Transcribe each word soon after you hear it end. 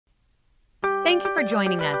Thank you for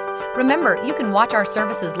joining us. Remember, you can watch our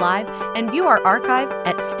services live and view our archive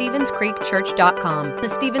at StevensCreekChurch.com, the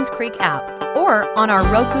Stevens Creek app, or on our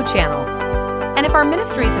Roku channel. And if our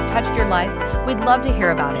ministries have touched your life, we'd love to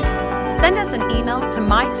hear about it. Send us an email to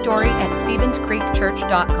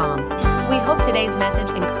mystory@StevensCreekChurch.com. We hope today's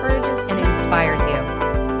message encourages and inspires you.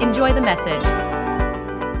 Enjoy the message.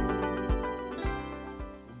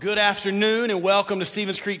 Good afternoon and welcome to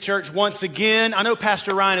Stevens Creek Church once again. I know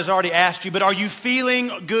Pastor Ryan has already asked you, but are you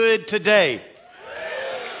feeling good today?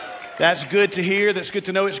 That's good to hear. That's good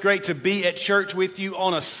to know. It's great to be at church with you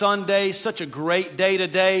on a Sunday. Such a great day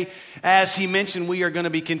today. As he mentioned, we are going to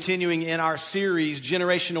be continuing in our series,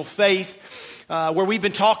 Generational Faith, where we've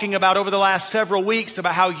been talking about over the last several weeks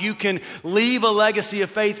about how you can leave a legacy of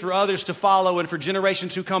faith for others to follow and for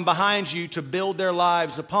generations who come behind you to build their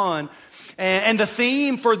lives upon. And the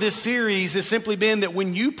theme for this series has simply been that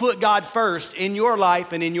when you put God first in your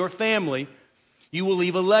life and in your family, you will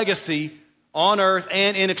leave a legacy on earth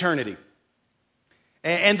and in eternity.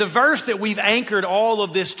 And the verse that we've anchored all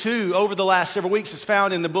of this to over the last several weeks is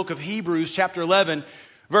found in the book of Hebrews, chapter 11,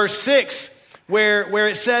 verse 6, where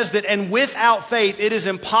it says that, and without faith it is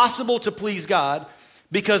impossible to please God,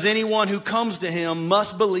 because anyone who comes to him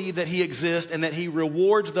must believe that he exists and that he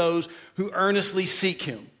rewards those who earnestly seek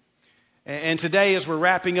him. And today, as we're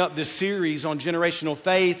wrapping up this series on generational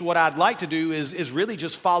faith, what I'd like to do is really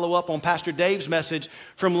just follow up on Pastor Dave's message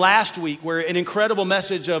from last week, where an incredible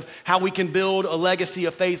message of how we can build a legacy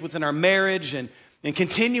of faith within our marriage. And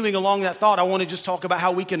continuing along that thought, I want to just talk about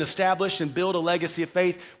how we can establish and build a legacy of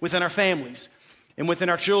faith within our families and within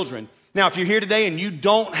our children. Now, if you're here today and you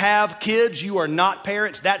don't have kids, you are not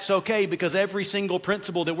parents, that's okay, because every single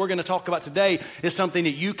principle that we're going to talk about today is something that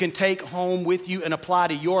you can take home with you and apply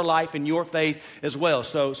to your life and your faith as well.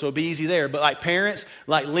 So be easy there. But like parents,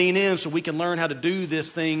 lean in so we can learn how to do this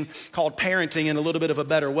thing called parenting in a little bit of a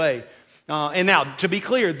better way. And now, to be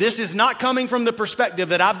clear, this is not coming from the perspective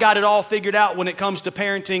that I've got it all figured out when it comes to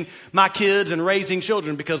parenting my kids and raising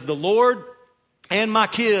children, because the Lord and my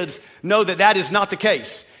kids know that that is not the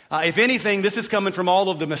case. If anything, this is coming from all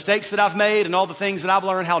of the mistakes that I've made and all the things that I've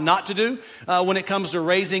learned how not to do when it comes to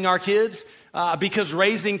raising our kids, because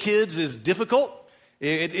raising kids is difficult.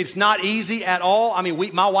 It's not easy at all. I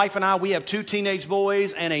mean, my wife and I, we have 2 teenage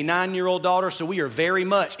boys and a 9-year-old daughter, so we are very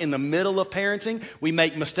much in the middle of parenting. We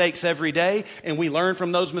make mistakes every day, and we learn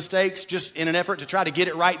from those mistakes just in an effort to try to get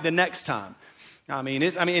it right the next time.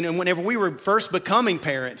 And whenever we were first becoming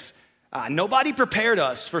parents, nobody prepared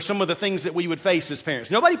us for some of the things that we would face as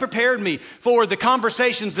parents. Nobody prepared me for the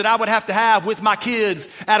conversations that I would have to have with my kids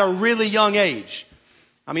at a really young age.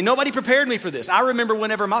 Nobody prepared me for this. I remember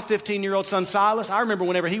whenever my 15-year-old son Silas, I remember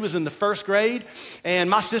whenever he was in the first grade, and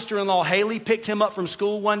my sister-in-law Haley picked him up from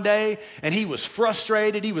school one day, and he was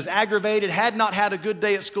frustrated, he was aggravated, had not had a good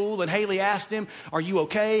day at school, and Haley asked him, "Are you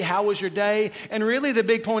okay? How was your day?" And really the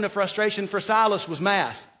big point of frustration for Silas was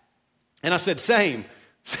math. And I said, Same,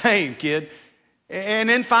 kid. And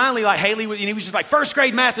then finally, Haley, he was just like, first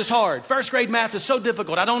grade math is hard. First grade math is so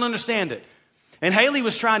difficult. I don't understand it. And Haley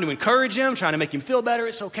was trying to encourage him, trying to make him feel better.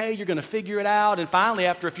 It's okay. You're going to figure it out. And finally,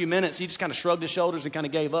 after a few minutes, he just kind of shrugged his shoulders and kind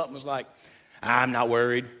of gave up and was like, I'm not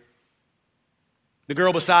worried. The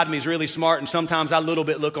girl beside me is really smart, and sometimes I a little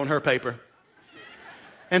bit look on her paper.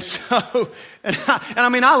 And so,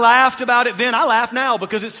 I laughed about it then. I laugh now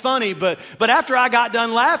because it's funny. But after I got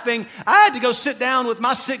done laughing, I had to go sit down with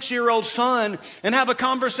my 6-year-old son and have a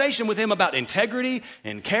conversation with him about integrity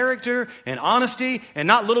and character and honesty and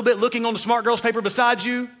not a little bit looking on the smart girl's paper beside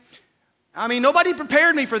you. Nobody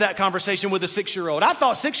prepared me for that conversation with a 6-year-old. I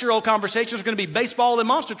thought 6-year-old conversations were going to be baseball and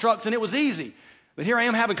monster trucks, and it was easy. But here I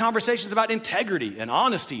am having conversations about integrity and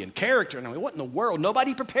honesty and character. And what in the world?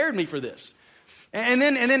 Nobody prepared me for this. And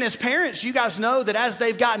then as parents, you guys know that as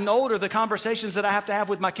they've gotten older, the conversations that I have to have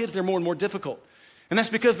with my kids, they're more and more difficult. And that's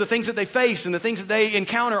because the things that they face and the things that they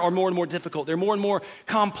encounter are more and more difficult. They're more and more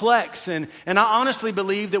complex. And I honestly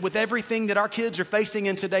believe that with everything that our kids are facing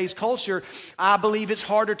in today's culture, I believe it's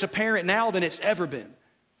harder to parent now than it's ever been.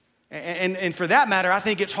 And for that matter, I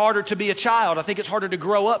think it's harder to be a child. I think it's harder to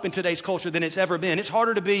grow up in today's culture than it's ever been. It's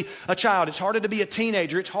harder to be a child. It's harder to be a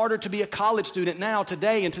teenager. It's harder to be a college student now,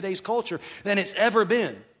 today, in today's culture than it's ever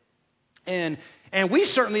been. And we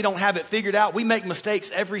certainly don't have it figured out. We make mistakes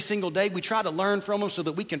every single day. We try to learn from them so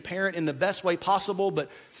that we can parent in the best way possible. But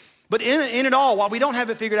in it all, while we don't have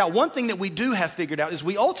it figured out, one thing that we do have figured out is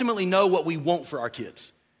we ultimately know what we want for our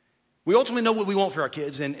kids. We ultimately know what we want for our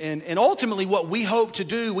kids, and ultimately what we hope to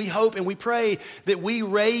do, we hope and we pray that we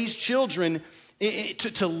raise children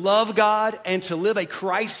to love God and to live a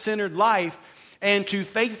Christ-centered life and to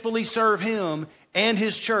faithfully serve Him and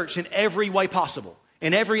his church in every way possible,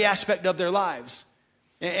 in every aspect of their lives.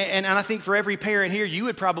 And I think for every parent here, you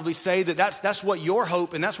would probably say that that's what your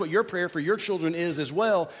hope and that's what your prayer for your children is as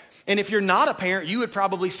well. And if you're not a parent, you would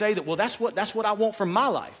probably say that, well, that's what I want from my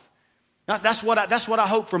life. That's what I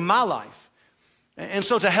hope from my life. And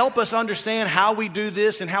so to help us understand how we do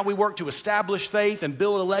this and how we work to establish faith and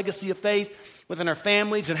build a legacy of faith within our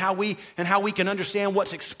families and how we can understand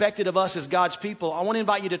what's expected of us as God's people, I want to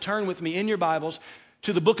invite you to turn with me in your Bibles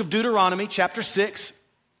to the book of Deuteronomy, chapter 6.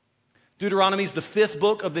 Deuteronomy is the fifth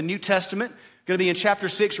book of the New Testament. Going to be in chapter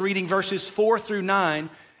 6, reading verses 4 through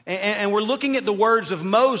 9. And we're looking at the words of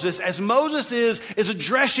Moses as Moses is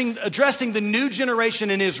addressing the new generation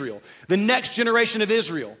in Israel, the next generation of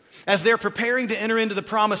Israel, as they're preparing to enter into the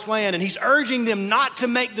promised land. And he's urging them not to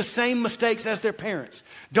make the same mistakes as their parents.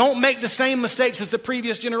 Don't make the same mistakes as the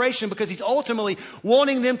previous generation, because he's ultimately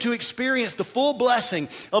wanting them to experience the full blessing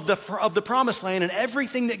of the promised land and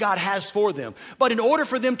everything that God has for them. But in order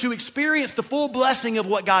for them to experience the full blessing of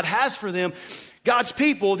what God has for them, God's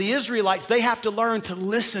people, the Israelites, they have to learn to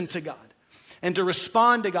listen to God and to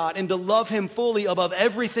respond to God and to love him fully above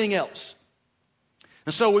everything else.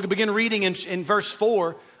 And so we begin reading in verse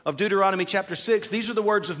 4 of Deuteronomy chapter 6. These are the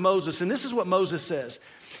words of Moses, and this is what Moses says.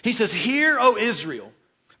 He says, "Hear, O Israel,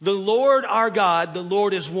 the Lord our God, the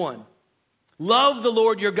Lord is one. Love the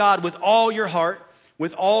Lord your God with all your heart,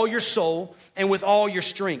 with all your soul, and with all your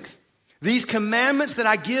strength. These commandments that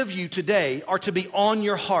I give you today are to be on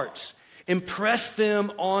your hearts. Impress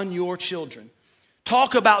them on your children.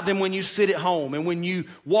 Talk about them when you sit at home and when you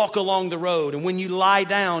walk along the road and when you lie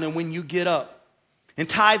down and when you get up. And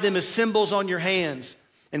tie them as symbols on your hands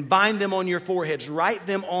and bind them on your foreheads. Write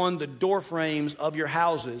them on the door frames of your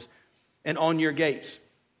houses and on your gates."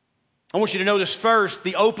 I want you to notice first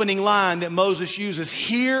the opening line that Moses uses,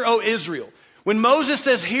 "Hear, O Israel." When Moses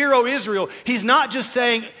says, "Hear, O Israel," he's not just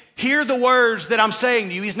saying, "Hear the words that I'm saying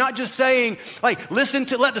to you." He's not just saying, like, listen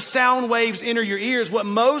to, let the sound waves enter your ears. What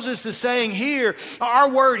Moses is saying here, our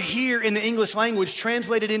word "hear" in the English language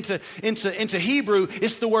translated into Hebrew,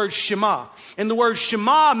 is the word Shema. And the word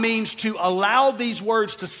Shema means to allow these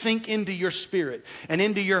words to sink into your spirit and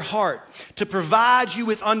into your heart, to provide you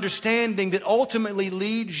with understanding that ultimately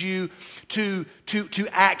leads you to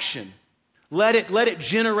action. Let it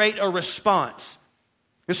generate a response.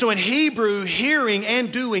 And so in Hebrew, hearing and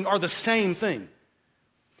doing are the same thing.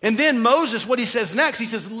 And then Moses, what he says next, he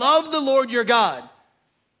says, "Love the Lord your God."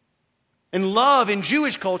 And love in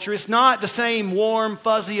Jewish culture is not the same warm,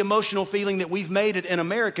 fuzzy, emotional feeling that we've made it in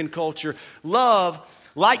American culture. Love,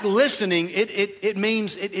 like listening, it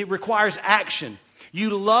means it requires action.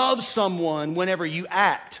 You love someone whenever you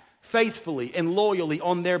act faithfully and loyally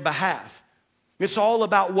on their behalf. It's all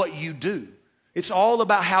about what you do. It's all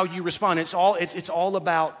about how you respond. It's all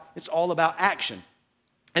about action.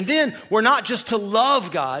 And then we're not just to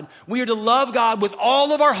love God. We are to love God with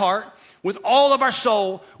all of our heart, with all of our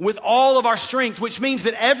soul, with all of our strength, which means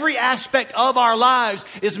that every aspect of our lives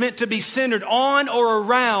is meant to be centered on or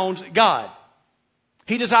around God.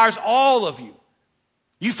 He desires all of you.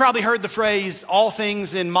 You've probably heard the phrase, "all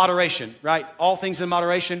things in moderation," right? All things in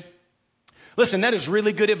moderation. Listen, that is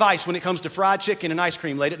really good advice when it comes to fried chicken and ice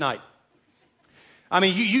cream late at night. I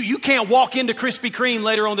mean, you can't walk into Krispy Kreme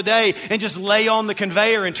later on today and just lay on the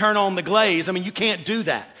conveyor and turn on the glaze. I mean, you can't do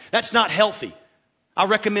that. That's not healthy. I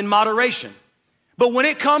recommend moderation. But when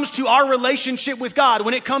it comes to our relationship with God,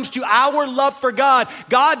 when it comes to our love for God,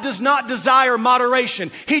 God does not desire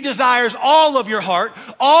moderation. He desires all of your heart,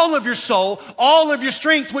 all of your soul, all of your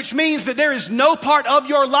strength, which means that there is no part of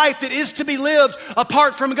your life that is to be lived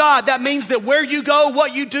apart from God. That means that where you go,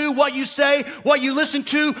 what you do, what you say, what you listen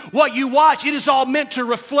to, what you watch, it is all meant to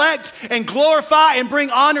reflect and glorify and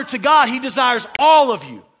bring honor to God. He desires all of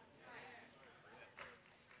you.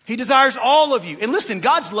 He desires all of you. And listen,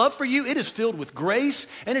 God's love for you, it is filled with grace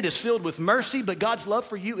and it is filled with mercy, but God's love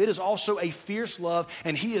for you, it is also a fierce love,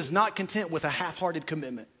 and he is not content with a half-hearted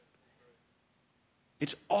commitment.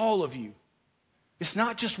 It's all of you. It's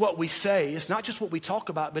not just what we say, it's not just what we talk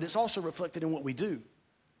about, but it's also reflected in what we do.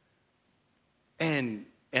 And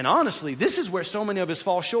honestly, this is where so many of us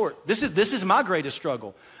fall short. This is my greatest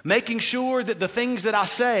struggle, making sure that the things that I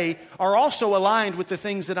say are also aligned with the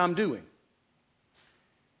things that I'm doing.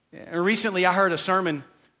 And recently I heard a sermon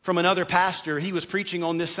from another pastor. He was preaching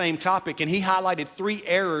on this same topic, and he highlighted 3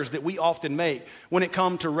 errors that we often make when it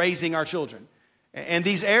comes to raising our children. And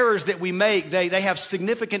these errors that we make, they have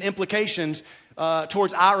significant implications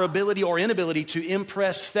towards our ability or inability to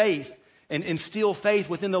impress faith and instill faith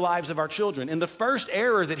within the lives of our children. And the first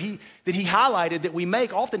error that he highlighted that we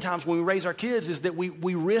make oftentimes when we raise our kids is that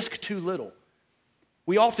we risk too little.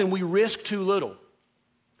 We risk too little.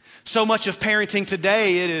 So much of parenting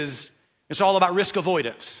today, it's all about risk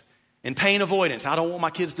avoidance and pain avoidance. I don't want my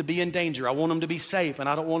kids to be in danger. I want them to be safe, and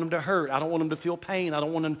I don't want them to hurt. I don't want them to feel pain. I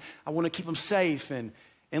want to keep them safe. And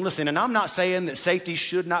listen, and I'm not saying that safety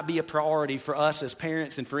should not be a priority for us as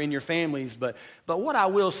parents and for in your families, but what I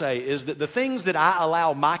will say is that the things that I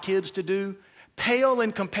allow my kids to do pale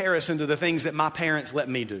in comparison to the things that my parents let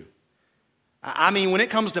me do. I mean, when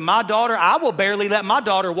it comes to my daughter, I will barely let my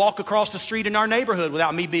daughter walk across the street in our neighborhood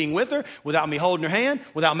without me being with her, without me holding her hand,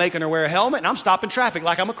 without making her wear a helmet, and I'm stopping traffic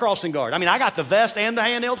like I'm a crossing guard. I mean, I got the vest and the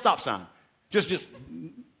handheld stop sign, just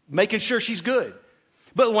making sure she's good.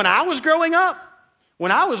 But when I was growing up, we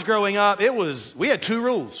had 2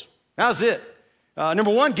 rules. That was it.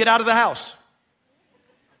 Number 1, get out of the house.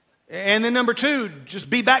 And then number 2, just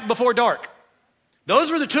be back before dark.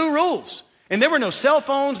 Those were the 2 rules. And there were no cell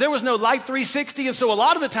phones, there was no Life 360, and so a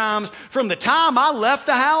lot of the times, from the time I left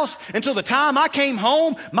the house until the time I came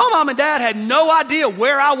home, my mom and dad had no idea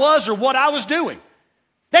where I was or what I was doing.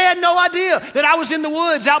 They had no idea that I was in the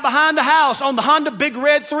woods out behind the house on the Honda Big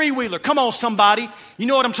Red 3-wheeler. Come on, somebody. You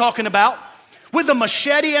know what I'm talking about. With a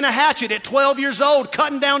machete and a hatchet at 12 years old,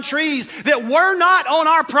 cutting down trees that were not on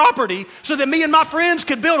our property so that me and my friends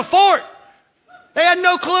could build a fort. They had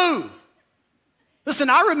no clue.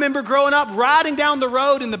 Listen, I remember growing up riding down the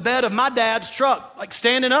road in the bed of my dad's truck, like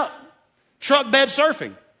standing up, truck bed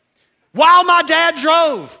surfing, while my dad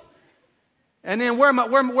drove. And then where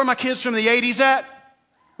my kids from the 80s at?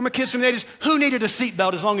 Where my kids from the 80s? Who needed a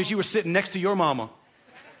seatbelt as long as you were sitting next to your mama?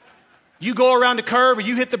 You go around the curve or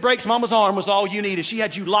you hit the brakes, mama's arm was all you needed. She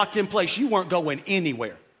had you locked in place. You weren't going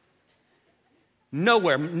anywhere.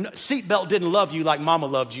 Nowhere. Seatbelt didn't love you like mama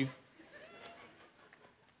loved you.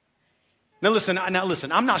 Now listen,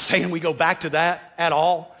 I'm not saying we go back to that at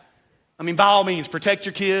all. I mean, by all means, protect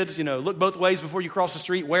your kids, look both ways before you cross the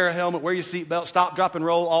street, wear a helmet, wear your seatbelt, stop, drop, and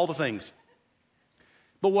roll, all the things.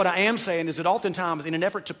 But what I am saying is that oftentimes, in an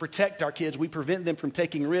effort to protect our kids, we prevent them from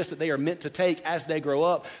taking risks that they are meant to take as they grow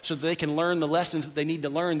up so that they can learn the lessons that they need to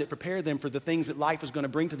learn that prepare them for the things that life is going to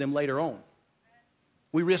bring to them later on.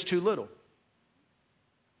 We risk too little.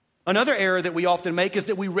 Another error that we often make is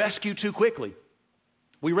that we rescue too quickly.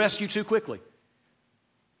 We rescue too quickly.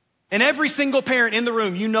 And every single parent in the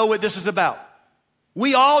room, you know what this is about.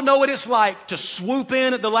 We all know what it's like to swoop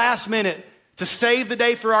in at the last minute to save the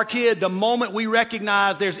day for our kid the moment we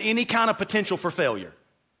recognize there's any kind of potential for failure.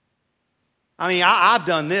 I mean, I've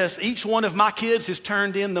done this. Each one of my kids has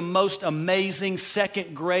turned in the most amazing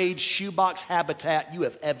 2nd grade shoebox habitat you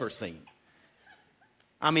have ever seen.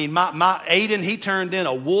 I mean, my Aiden, he turned in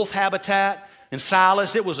a wolf habitat. And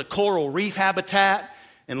Silas, it was a coral reef habitat.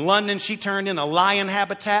 In London, she turned in a lion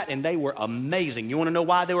habitat, and they were amazing. You want to know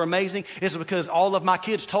why they were amazing? It's because all of my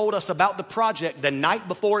kids told us about the project the night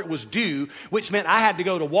before it was due, which meant I had to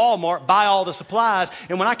go to Walmart, buy all the supplies,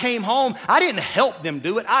 and when I came home, I didn't help them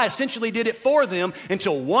do it. I essentially did it for them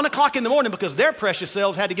until 1 o'clock in the morning because their precious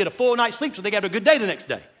selves had to get a full night's sleep so they got a good day the next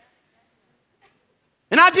day.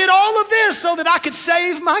 And I did all of this so that I could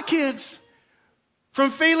save my kids from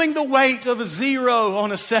feeling the weight of a 0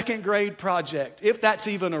 on a 2nd grade project, if that's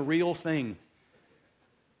even a real thing.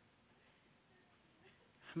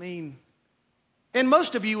 I mean, and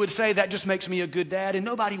most of you would say that just makes me a good dad, and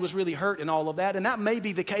nobody was really hurt in all of that, and that may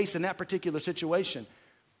be the case in that particular situation.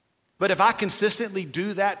 But if I consistently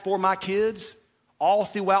do that for my kids all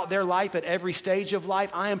throughout their life, at every stage of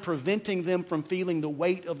life, I am preventing them from feeling the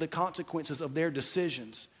weight of the consequences of their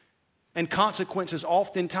decisions. And consequences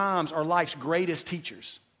oftentimes are life's greatest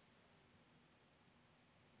teachers.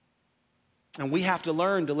 And we have to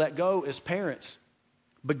learn to let go as parents,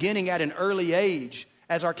 beginning at an early age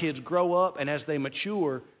as our kids grow up and as they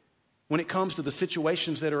mature when it comes to the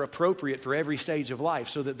situations that are appropriate for every stage of life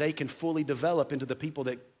so that they can fully develop into the people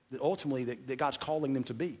that ultimately God's calling them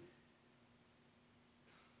to be.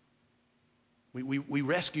 We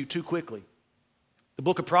rescue too quickly. The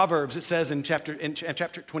book of Proverbs, it says in chapter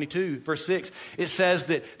 22, verse 6, it says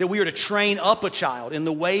that we are to train up a child in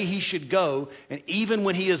the way he should go, and even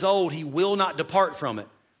when he is old, he will not depart from it.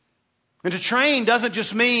 And to train doesn't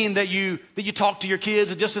just mean that you talk to your kids.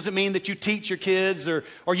 It just doesn't mean that you teach your kids or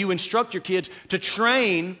you instruct your kids. To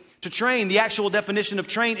train, the actual definition of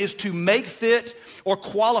train is to make fit or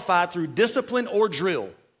qualify through discipline or drill.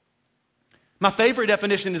 My favorite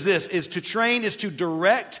definition is this, is to train is to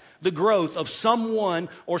direct the growth of someone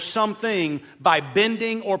or something by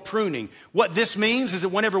bending or pruning. What this means is that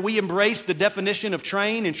whenever we embrace the definition of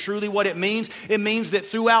train and truly what it means that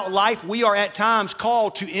throughout life we are at times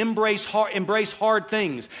called to embrace hard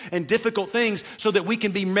things and difficult things so that we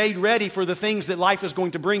can be made ready for the things that life is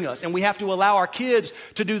going to bring us. And we have to allow our kids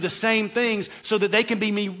to do the same things so that they can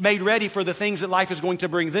be made ready for the things that life is going to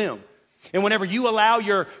bring them. And whenever you allow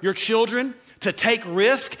your children to take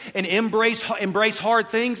risk and embrace hard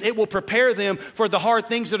things, it will prepare them for the hard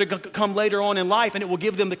things that are going to come later on in life, and it will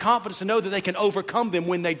give them the confidence to know that they can overcome them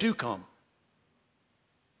when they do come.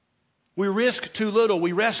 We risk too little,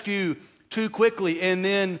 we rescue too quickly, and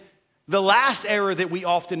then the last error that we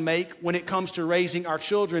often make when it comes to raising our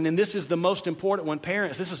children, and this is the most important one,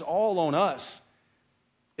 parents, this is all on us,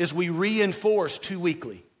 is we reinforce too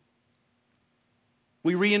weakly.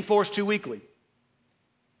 We reinforce too weakly.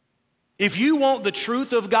 If you want the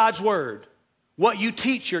truth of God's word, what you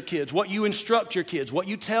teach your kids, what you instruct your kids, what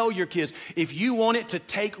you tell your kids, if you want it to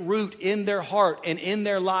take root in their heart and in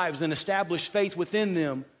their lives and establish faith within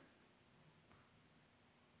them,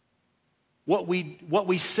 what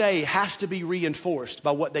we say has to be reinforced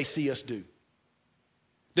by what they see us do.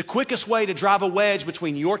 The quickest way to drive a wedge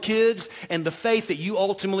between your kids and the faith that you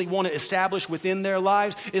ultimately want to establish within their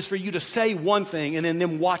lives is for you to say one thing and then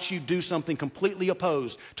them watch you do something completely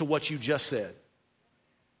opposed to what you just said.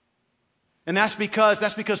 And that's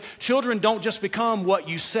because children don't just become what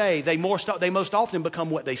you say, they most often become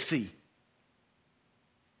what they see.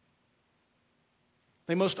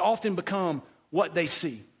 They most often become what they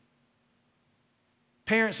see.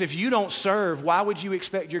 Parents, if you don't serve, why would you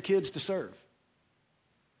expect your kids to serve?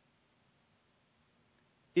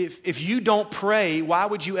 If you don't pray, why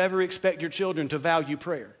would you ever expect your children to value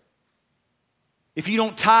prayer? If you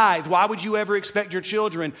don't tithe, why would you ever expect your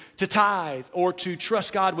children to tithe or to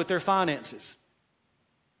trust God with their finances?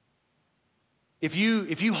 If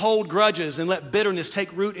you hold grudges and let bitterness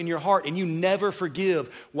take root in your heart and you never forgive,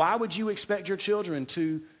 why would you expect your children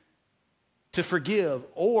to forgive?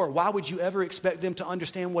 Or why would you ever expect them to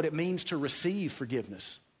understand what it means to receive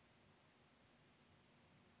forgiveness?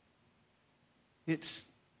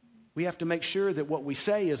 We have to make sure that what we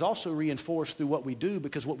say is also reinforced through what we do,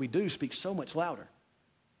 because what we do speaks so much louder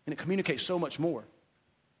and it communicates so much more.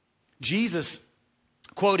 Jesus,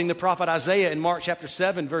 quoting the prophet Isaiah in Mark chapter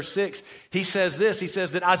 7, verse 6, he says this, he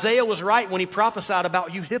says that Isaiah was right when he prophesied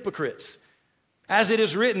about you hypocrites. As it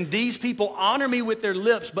is written, these people honor me with their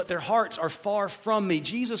lips, but their hearts are far from me.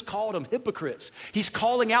 Jesus called them hypocrites. He's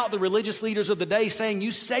calling out the religious leaders of the day, saying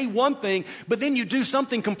you say one thing, but then you do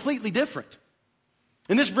something completely different.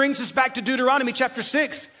 And this brings us back to Deuteronomy chapter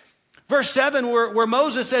 6, verse 7, where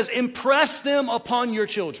Moses says, impress them upon your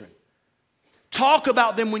children. Talk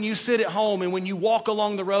about them when you sit at home and when you walk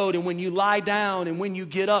along the road and when you lie down and when you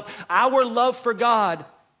get up. Our love for God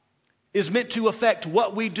is meant to affect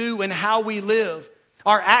what we do and how we live.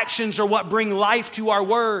 Our actions are what bring life to our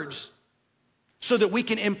words, so that we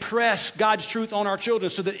can impress God's truth on our children,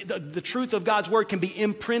 so that the truth of God's word can be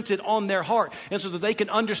imprinted on their heart, and so that they can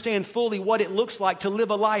understand fully what it looks like to live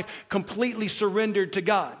a life completely surrendered to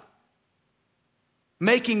God,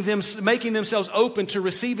 making themselves open to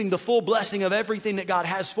receiving the full blessing of everything that God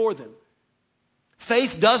has for them.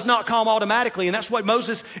 Faith does not come automatically, and that's what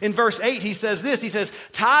Moses, in verse 8, he says this, he says,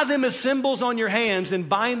 tie them as symbols on your hands and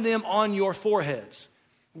bind them on your foreheads.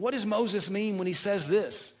 What does Moses mean when he says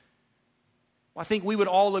this? I think we would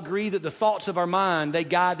all agree that the thoughts of our mind, they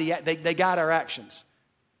guide our actions.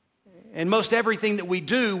 And most everything that we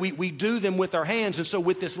do, we do them with our hands. And so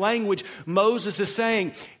with this language, Moses is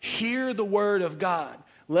saying, hear the word of God.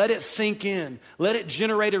 Let it sink in. Let it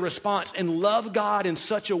generate a response. And love God in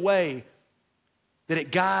such a way that it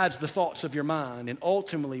guides the thoughts of your mind, and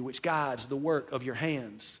ultimately which guides the work of your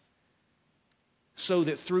hands. So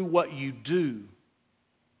that through what you do,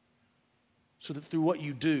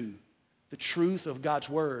 the truth of God's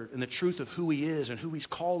word and the truth of who he is and who he's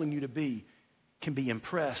calling you to be can be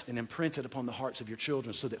impressed and imprinted upon the hearts of your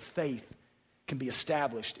children, so that faith can be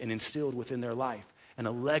established and instilled within their life, and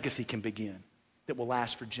a legacy can begin that will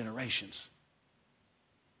last for generations.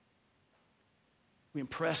 We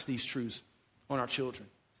impress these truths on our children.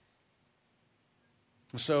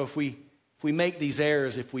 And so if we make these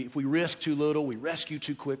errors, if we risk too little, we rescue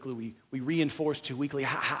too quickly, we reinforce too weakly,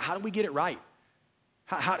 how do we get it right?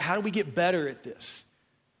 How do we get better at this?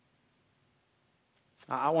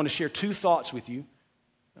 I want to share two thoughts with you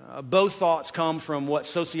Both thoughts come from what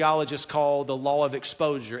sociologists call the law of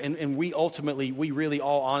exposure. And we really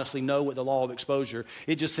all honestly know what the law of exposure.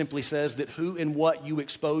 It just simply says that who and what you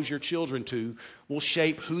expose your children to will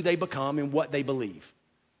shape who they become and what they believe.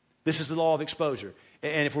 This is the law of exposure.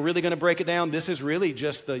 And if we're really going to break it down, this is really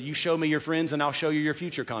just the you show me your friends and I'll show you your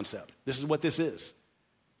future concept. This is what this is.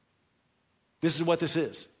 This is what this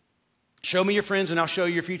is. Show me your friends and I'll show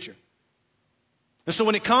you your future. And so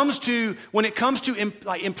when it comes to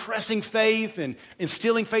impressing faith and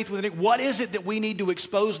instilling faith within it, what is it that we need to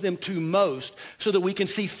expose them to most so that we can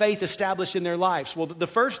see faith established in their lives? Well, the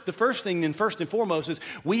first thing and first and foremost is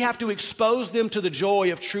we have to expose them to the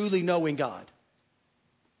joy of truly knowing God.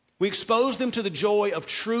 We expose them to the joy of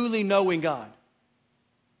truly knowing God.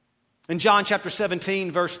 In John chapter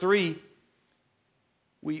 17, verse 3,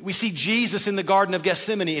 we see Jesus in the Garden of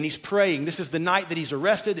Gethsemane and he's praying. This is the night that he's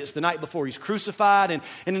arrested. It's the night before he's crucified. And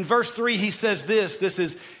in verse 3, he says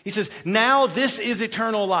he says, now this is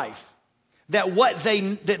eternal life, that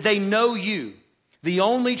they know you, the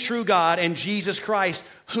only true God, and Jesus Christ,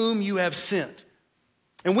 whom you have sent.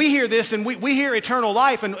 And we hear this and we hear eternal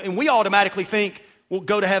life and we automatically think, well,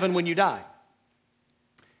 go to heaven when you die.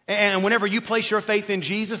 And whenever you place your faith in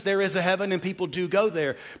Jesus, there is a heaven and people do go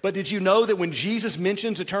there. But did you know that when Jesus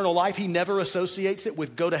mentions eternal life, he never associates it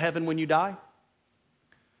with go to heaven when you die?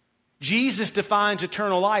 Jesus defines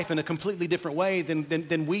eternal life in a completely different way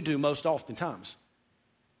than we do most oftentimes.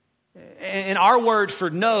 And our word for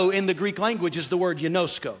know in the Greek language is the word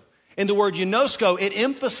ginosko. And the word ginosko, it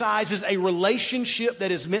emphasizes a relationship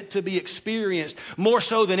that is meant to be experienced more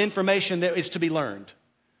so than information that is to be learned.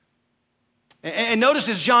 And notice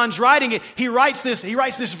as John's writing it, he writes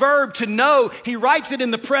this verb to know, he writes it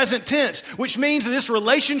in the present tense, which means that this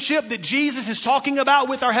relationship that Jesus is talking about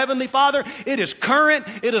with our Heavenly Father, it is current,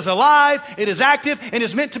 it is alive, it is active, and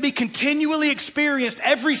is meant to be continually experienced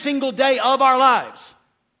every single day of our lives.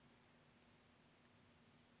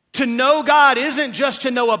 To know God isn't just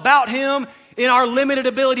to know about Him in our limited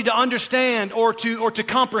ability to understand or to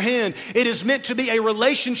comprehend. It is meant to be a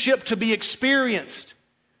relationship to be experienced.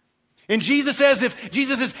 And Jesus says,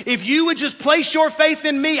 if you would just place your faith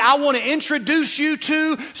in me, I want to introduce you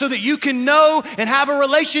to so that you can know and have a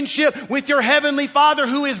relationship with your Heavenly Father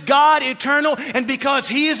who is God eternal. And because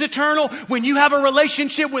He is eternal, when you have a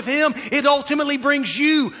relationship with Him, it ultimately brings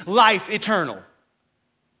you life eternal.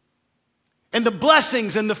 And the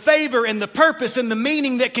blessings and the favor and the purpose and the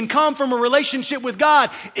meaning that can come from a relationship with God,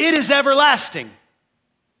 it is everlasting.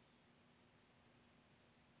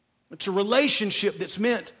 It's a relationship that's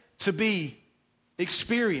meant to be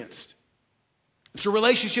experienced. It's a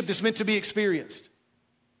relationship that's meant to be experienced.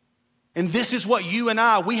 And this is what you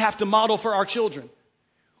and we have to model for our children.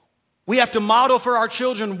 We have to model for our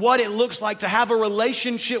children what it looks like to have a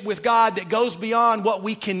relationship with God that goes beyond what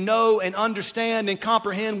we can know and understand and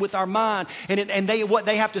comprehend with our mind. What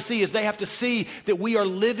they have to see is they have to see that we are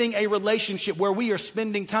living a relationship where we are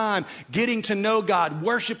spending time getting to know God,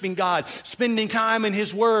 worshiping God, spending time in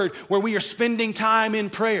His Word, where we are spending time in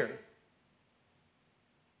prayer.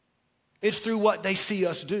 It's through what they see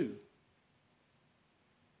us do.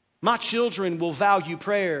 My children will value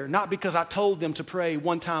prayer, not because I told them to pray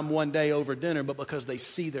one time, one day over dinner, but because they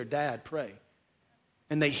see their dad pray.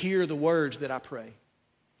 And they hear the words that I pray.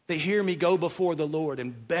 They hear me go before the Lord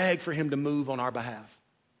and beg for Him to move on our behalf.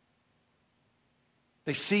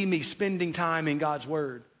 They see me spending time in God's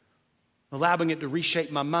Word, allowing it to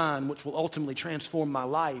reshape my mind, which will ultimately transform my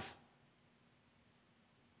life.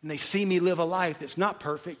 And they see me live a life that's not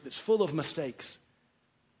perfect, that's full of mistakes.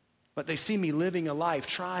 But they see me living a life,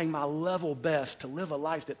 trying my level best to live a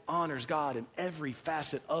life that honors God in every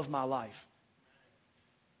facet of my life.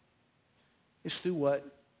 It's through what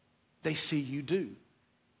they see you do.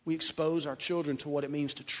 We expose our children to what it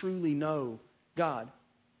means to truly know God.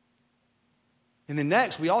 And then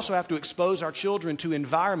next, we also have to expose our children to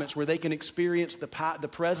environments where they can experience the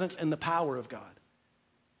presence and the power of God.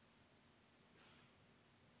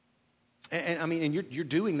 And you're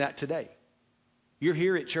doing that today. You're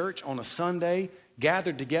here at church on a Sunday,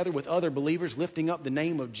 gathered together with other believers, lifting up the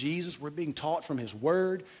name of Jesus. We're being taught from His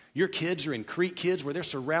Word. Your kids are in Creek Kids, where they're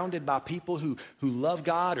surrounded by people who love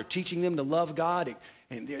God or teaching them to love God.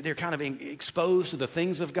 And they're kind of exposed to the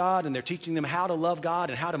things of God, and they're teaching them how to love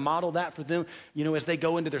God and how to model that for them, as they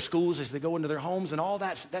go into their schools, as they go into their homes, and all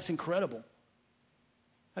that's incredible.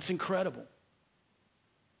 That's incredible.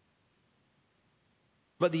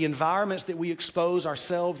 But the environments that we expose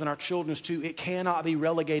ourselves and our children to, it cannot be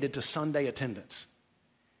relegated to Sunday attendance.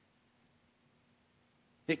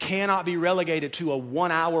 It cannot be relegated to a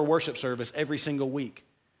 1-hour worship service every single week.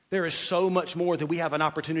 There is so much more that we have an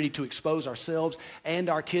opportunity to expose ourselves and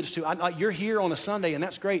our kids to. You're here on a Sunday, and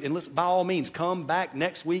that's great. And listen, by all means, come back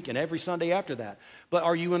next week and every Sunday after that. But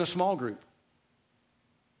are you in a small group?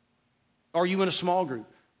 Are you in a small group?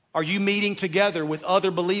 Are you meeting together with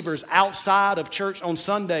other believers outside of church on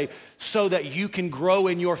Sunday so that you can grow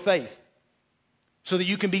in your faith? So that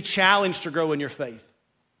you can be challenged to grow in your faith?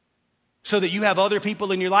 So that you have other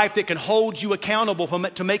people in your life that can hold you accountable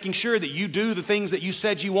to making sure that you do the things that you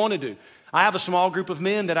said you want to do. I have a small group of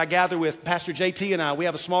men that I gather with, Pastor JT and I. We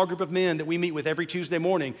have a small group of men that we meet with every Tuesday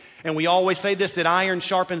morning. And we always say this, that iron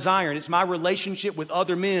sharpens iron. It's my relationship with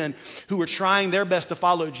other men who are trying their best to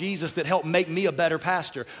follow Jesus that help make me a better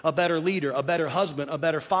pastor, a better leader, a better husband, a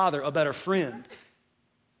better father, a better friend.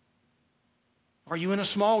 Are you in a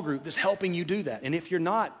small group that's helping you do that? And if you're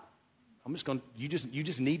not, you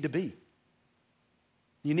just need to be.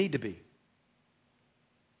 You need to be.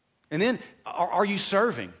 And then, are you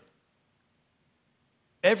serving?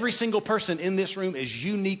 Every single person in this room is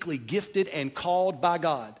uniquely gifted and called by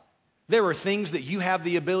God. There are things that you have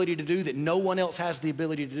the ability to do that no one else has the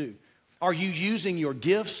ability to do. Are you using your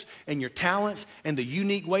gifts and your talents and the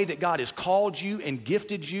unique way that God has called you and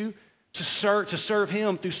gifted you to serve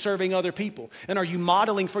Him through serving other people? And are you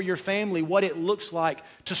modeling for your family what it looks like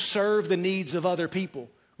to serve the needs of other people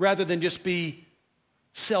rather than just be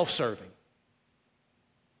self-serving?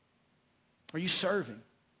 Are you serving?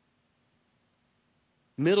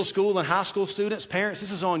 Middle school and high school students, parents,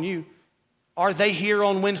 this is on you. Are they here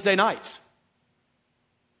on Wednesday nights?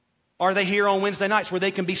 Are they here on Wednesday nights where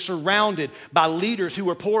they can be surrounded by leaders who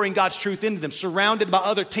are pouring God's truth into them, surrounded by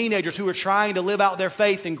other teenagers who are trying to live out their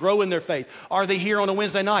faith and grow in their faith? Are they here on a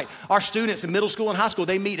Wednesday night? Our students in middle school and high school,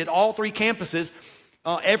 they meet at all three campuses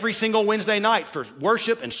every single Wednesday night for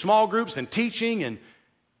worship and small groups and teaching.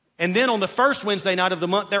 And then on the first Wednesday night of the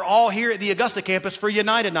month, they're all here at the Augusta campus for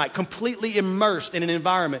United Night, completely immersed in an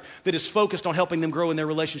environment that is focused on helping them grow in their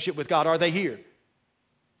relationship with God. Are they here?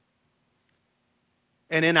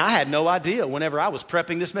 And then I had no idea whenever I was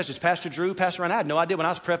prepping this message. Pastor Drew, Pastor Ryan, I had no idea when I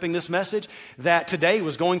was prepping this message that today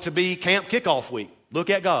was going to be camp kickoff week.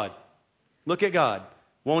 Look at God. Look at God.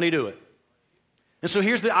 Won't He do it? And so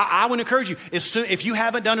I would encourage you, if you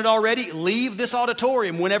haven't done it already, leave this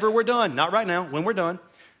auditorium whenever we're done. Not right now, when we're done.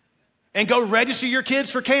 And go register your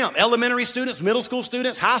kids for camp. Elementary students, middle school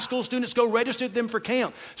students, high school students, go register them for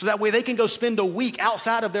camp. So that way they can go spend a week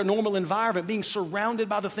outside of their normal environment being surrounded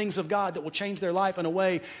by the things of God that will change their life in a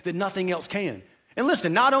way that nothing else can. And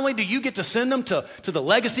listen, not only do you get to send them to the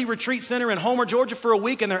Legacy Retreat Center in Homer, Georgia for a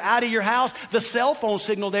week and they're out of your house, the cell phone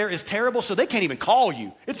signal there is terrible so they can't even call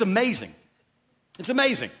you. It's amazing. It's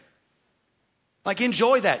amazing. Like,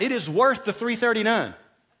 enjoy that. It is worth the $339.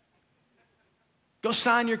 Go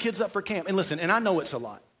sign your kids up for camp. And listen, and I know it's a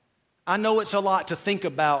lot. I know it's a lot to think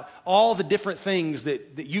about all the different things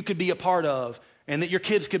that you could be a part of and that your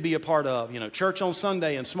kids could be a part of. You know, church on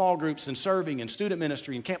Sunday and small groups and serving and student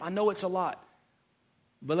ministry and camp. I know it's a lot.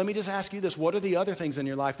 But let me just ask you this. What are the other things in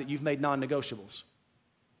your life that you've made non-negotiables?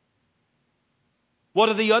 What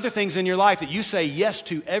are the other things in your life that you say yes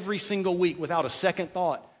to every single week without a second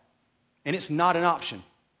thought, and it's not an option?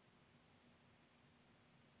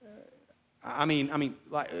 I mean,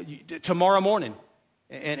 like tomorrow morning,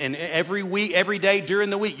 and every week, every day during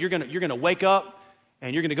the week, you're gonna wake up,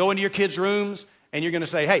 and you're gonna go into your kids' rooms, and you're gonna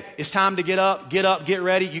say, "Hey, it's time to get up, get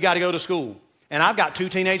ready. You got to go to school." And I've got two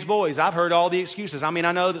teenage boys. I've heard all the excuses. I mean,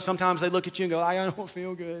 I know that sometimes they look at you and go, "I don't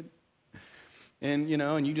feel good," and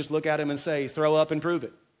you just look at them and say, "Throw up and prove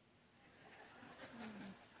it."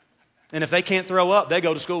 And if they can't throw up, they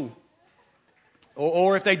go to school.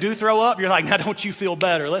 Or if they do throw up, you're like, "Now don't you feel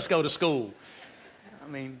better? Let's go to school." I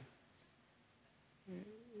mean,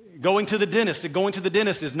 going to the dentist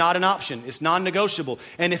is not an option. It's non-negotiable.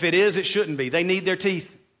 And if it is, it shouldn't be. They need their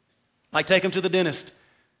teeth. Like, take them to the dentist.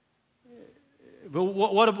 But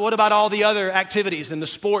what about all the other activities and the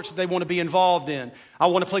sports that they want to be involved in? I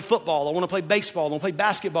want to play football. I want to play baseball. I want to play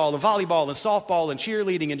basketball and volleyball and softball and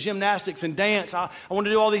cheerleading and gymnastics and dance. I want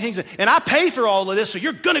to do all these things. And I pay for all of this, so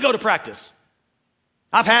you're going to go to practice.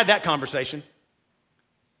 I've had that conversation.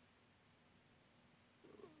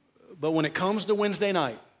 But when it comes to Wednesday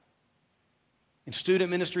night in student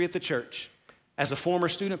ministry at the church, as a former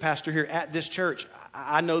student pastor here at this church,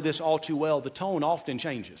 I know this all too well. The tone often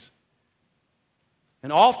changes.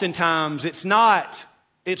 And oftentimes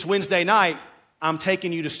it's Wednesday night, I'm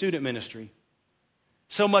taking you to student ministry.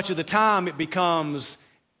 So much of the time it becomes,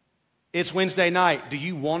 it's Wednesday night, do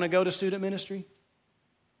you want to go to student ministry?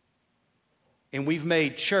 And we've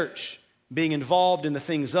made church, being involved in the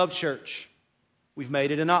things of church, we've made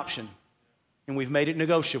it an option. And we've made it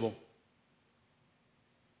negotiable.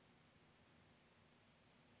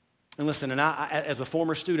 And listen, and I as a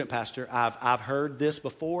former student pastor, I've heard this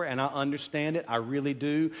before, and I understand it. I really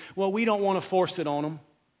do. Well, we don't want to force it on them.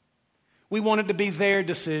 We want it to be their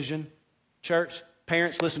decision. Church,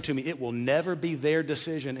 parents, listen to me. It will never be their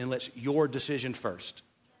decision unless it's your decision first.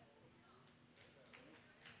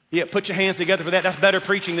 Yeah, put your hands together for that. That's better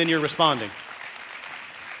preaching than you're responding.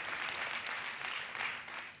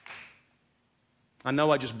 I know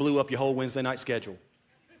I just blew up your whole Wednesday night schedule.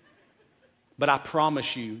 But I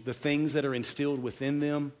promise you, the things that are instilled within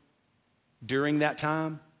them during that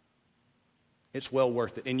time, it's well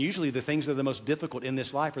worth it. And usually the things that are the most difficult in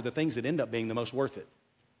this life are the things that end up being the most worth it.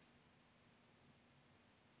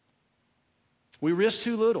 We risk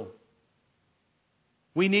too little.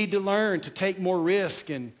 We need to learn to take more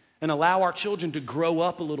risk and allow our children to grow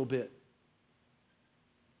up a little bit.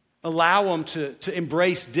 Allow them to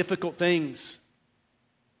embrace difficult things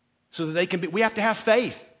so that they can be. We have to have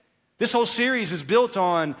faith. This whole series is built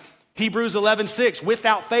on Hebrews 11:6.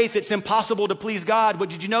 Without faith, it's impossible to please God. But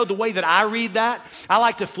did you know the way that I read that? I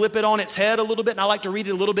like to flip it on its head a little bit, and I like to read it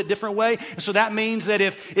a little bit different way. And so that means that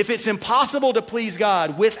if it's impossible to please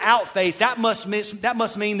God without faith, that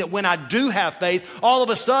must mean that when I do have faith, all of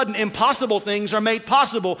a sudden impossible things are made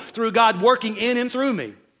possible through God working in and through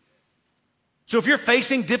me. So if you're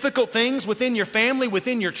facing difficult things within your family,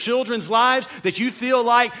 within your children's lives that you feel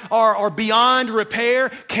like are beyond repair,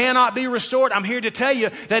 cannot be restored, I'm here to tell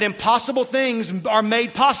you that impossible things are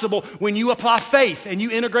made possible when you apply faith and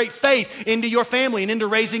you integrate faith into your family and into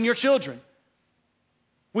raising your children.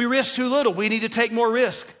 We risk too little. We need to take more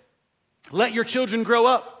risk. Let your children grow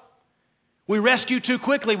up. We rescue too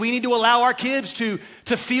quickly. We need to allow our kids to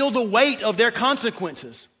feel the weight of their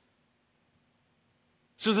consequences,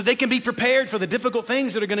 so that they can be prepared for the difficult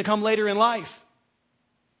things that are going to come later in life.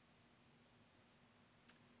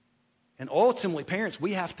 And ultimately, parents,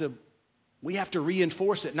 we have to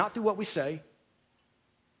reinforce it, not through what we say,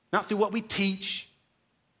 not through what we teach,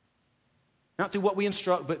 not through what we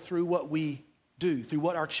instruct, but through what we do, through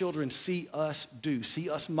what our children see us do,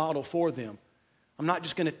 see us model for them. I'm not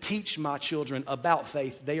just going to teach my children about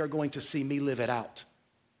faith. They are going to see me live it out.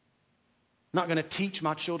 I'm not going to teach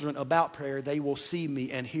my children about prayer. They will see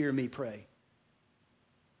me and hear me pray.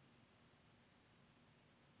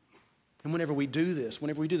 And whenever we do this,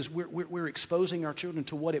 we're exposing our children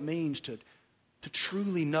to what it means to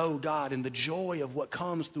truly know God and the joy of what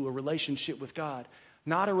comes through a relationship with God.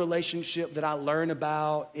 Not a relationship that I learn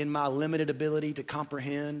about in my limited ability to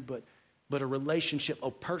comprehend, but a relationship,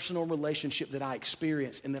 a personal relationship that I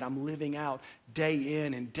experience and that I'm living out day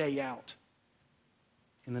in and day out.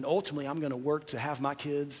 And then ultimately, I'm going to work to have my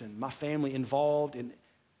kids and my family involved in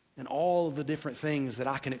all of the different things that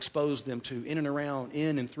I can expose them to in and around,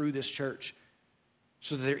 in and through this church,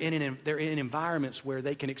 so that they're in environments where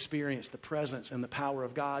they can experience the presence and the power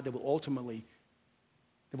of God that will ultimately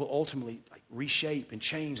reshape and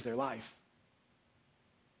change their life.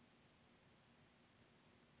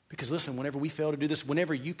 Because listen, whenever we fail to do this,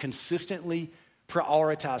 whenever you consistently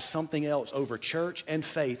prioritize something else over church and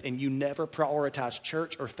faith, and you never prioritize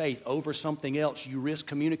church or faith over something else, you risk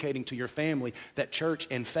communicating to your family that church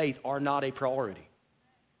and faith are not a priority.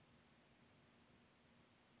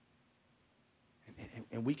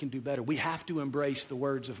 And we can do better. We have to embrace the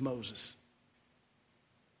words of Moses.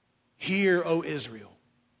 Hear, O Israel.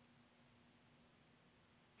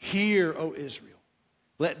 Hear, O Israel.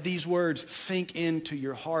 Let these words sink into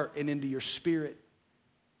your heart and into your spirit,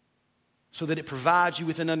 so that it provides you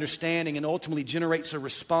with an understanding and ultimately generates a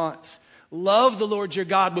response. Love the Lord your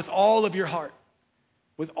God with all of your heart,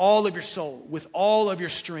 with all of your soul, with all of your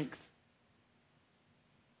strength.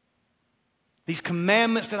 These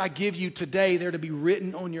commandments that I give you today, they're to be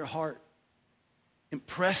written on your heart.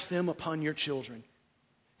 Impress them upon your children.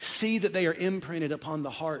 See that they are imprinted upon the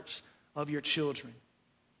hearts of your children.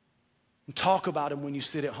 And talk about them when you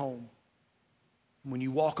sit at home, when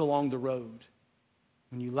you walk along the road,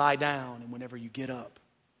 when you lie down, and whenever you get up.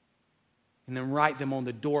 And then write them on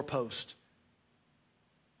the doorpost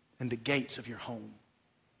and the gates of your home,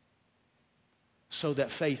 so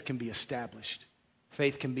that faith can be established.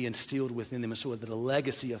 Faith can be instilled within them, and so that a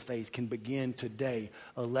legacy of faith can begin today,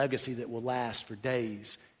 a legacy that will last for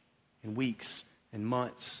days and weeks and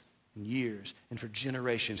months and years and for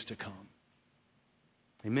generations to come.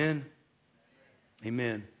 Amen?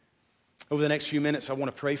 Amen. Over the next few minutes, I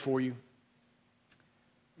want to pray for you.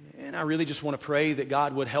 And I really just want to pray that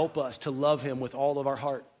God would help us to love Him with all of our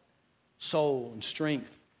heart, soul, and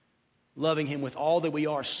strength. Loving Him with all that we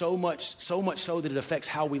are, so much so that it affects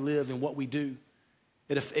how we live and what we do.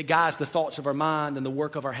 It guides the thoughts of our mind and the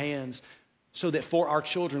work of our hands, so that for our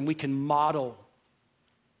children we can model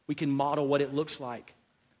what it looks like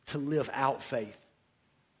to live out faith.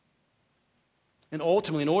 And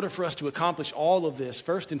ultimately, in order for us to accomplish all of this,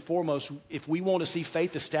 first and foremost, if we want to see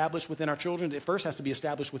faith established within our children, it first has to be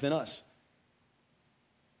established within us.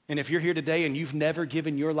 And if you're here today and you've never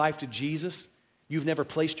given your life to Jesus, you've never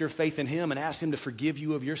placed your faith in him and asked him to forgive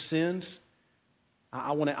you of your sins,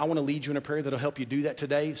 I want to lead you in a prayer that'll help you do that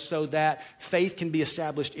today so that faith can be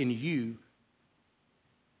established in you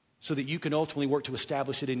so that you can ultimately work to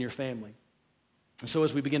establish it in your family. And so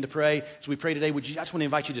as we begin to pray, as we pray today, I just want to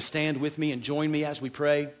invite you to stand with me and join me as we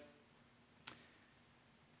pray.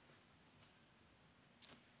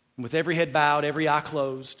 And with every head bowed, every eye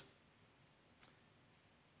closed.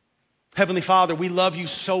 Heavenly Father, we love you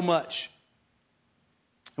so much.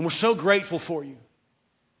 And we're so grateful for you.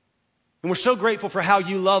 And we're so grateful for how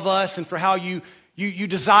you love us and for how you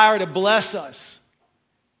desire to bless us.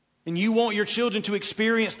 And you want your children to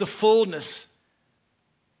experience the fullness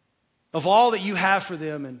of all that you have for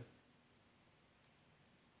them, and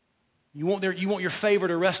you want your favor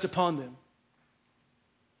to rest upon them.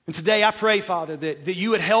 And today I pray, Father, that you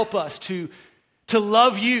would help us to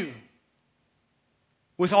love you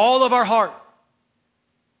with all of our heart,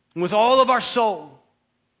 and with all of our soul,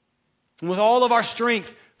 and with all of our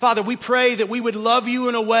strength. Father, we pray that we would love you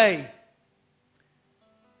in a way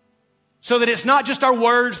so that it's not just our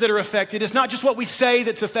words that are affected. It's not just what we say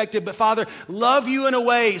that's affected. But Father, love you in a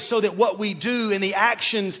way so that what we do and the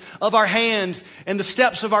actions of our hands and the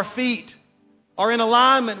steps of our feet are in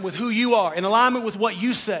alignment with who you are, in alignment with what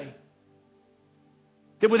you say.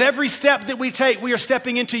 That with every step that we take, we are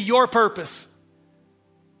stepping into your purpose,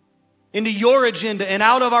 into your agenda and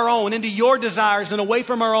out of our own, into your desires and away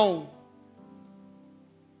from our own.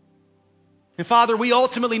 And Father, we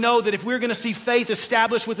ultimately know that if we're going to see faith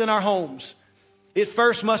established within our homes, it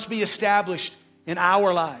first must be established in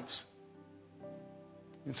our lives.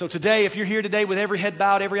 And so today, if you're here today with every head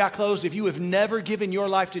bowed, every eye closed, if you have never given your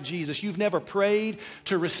life to Jesus, you've never prayed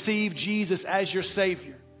to receive Jesus as your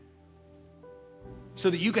Savior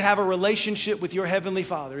so that you can have a relationship with your Heavenly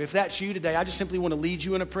Father. If that's you today, I just simply want to lead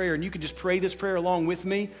you in a prayer, and you can just pray this prayer along with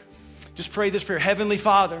me. Just pray this prayer. Heavenly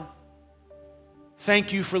Father,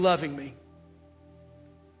 thank you for loving me.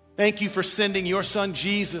 Thank you for sending your son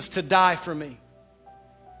Jesus to die for me.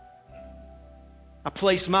 I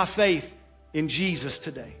place my faith in Jesus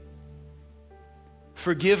today.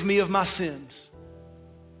 Forgive me of my sins.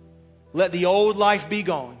 Let the old life be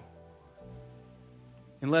gone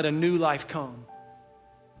and let a new life come.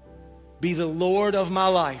 Be the Lord of my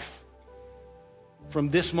life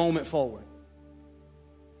from this moment forward.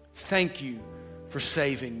 Thank you for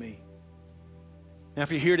saving me. Now,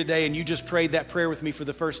 if you're here today and you just prayed that prayer with me for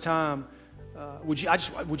the first time, would you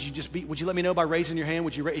let me know by raising your hand?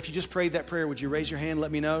 If you just prayed that prayer, would you raise your hand and let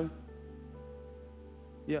me know?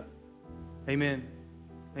 Yeah. Amen.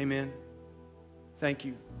 Amen. Thank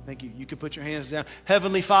you. Thank you. You can put your hands down.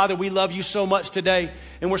 Heavenly Father, we love you so much today,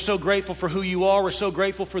 and we're so grateful for who you are. We're so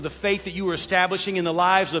grateful for the faith that you are establishing in the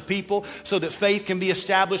lives of people so that faith can be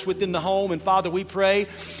established within the home. And Father, we pray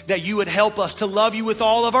that you would help us to love you with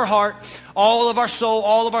all of our heart, all of our soul,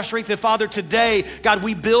 all of our strength. And Father, today, God,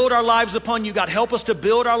 we build our lives upon you. God, help us to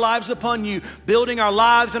build our lives upon you, building our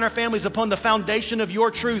lives and our families upon the foundation of your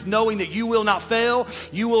truth, knowing that you will not fail,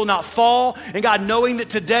 you will not fall. And God, knowing that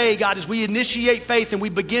today, God, as we initiate faith and we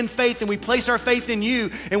begin faith and we place our faith in you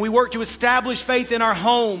and we work to establish faith in our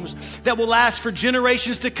homes that will last for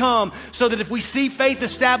generations to come, so that if we see faith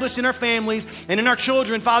established in our families and in our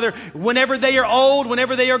children, Father, whenever they are old,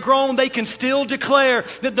 whenever they are grown, they can still declare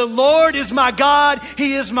that the Lord is my God,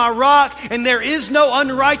 He is my rock, and there is no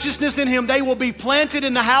unrighteousness in Him. They will be planted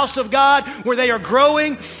in the house of God where they are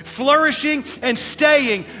growing, flourishing, and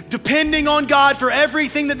staying, depending on God for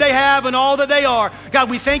everything that they have and all that they are. God,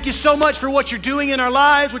 we thank you so much for what you're doing in our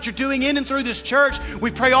lives, what you're doing in and through this church.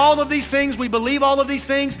 We pray all of these things. We believe all of these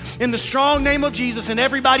things in the strong name of Jesus. And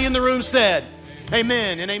everybody in the room said,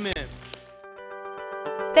 amen and amen.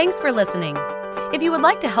 Thanks for listening. If you would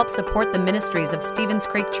like to help support the ministries of Stevens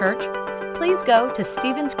Creek Church, please go to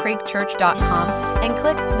StevensCreekChurch.com and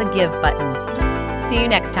click the Give button. See you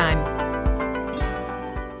next time.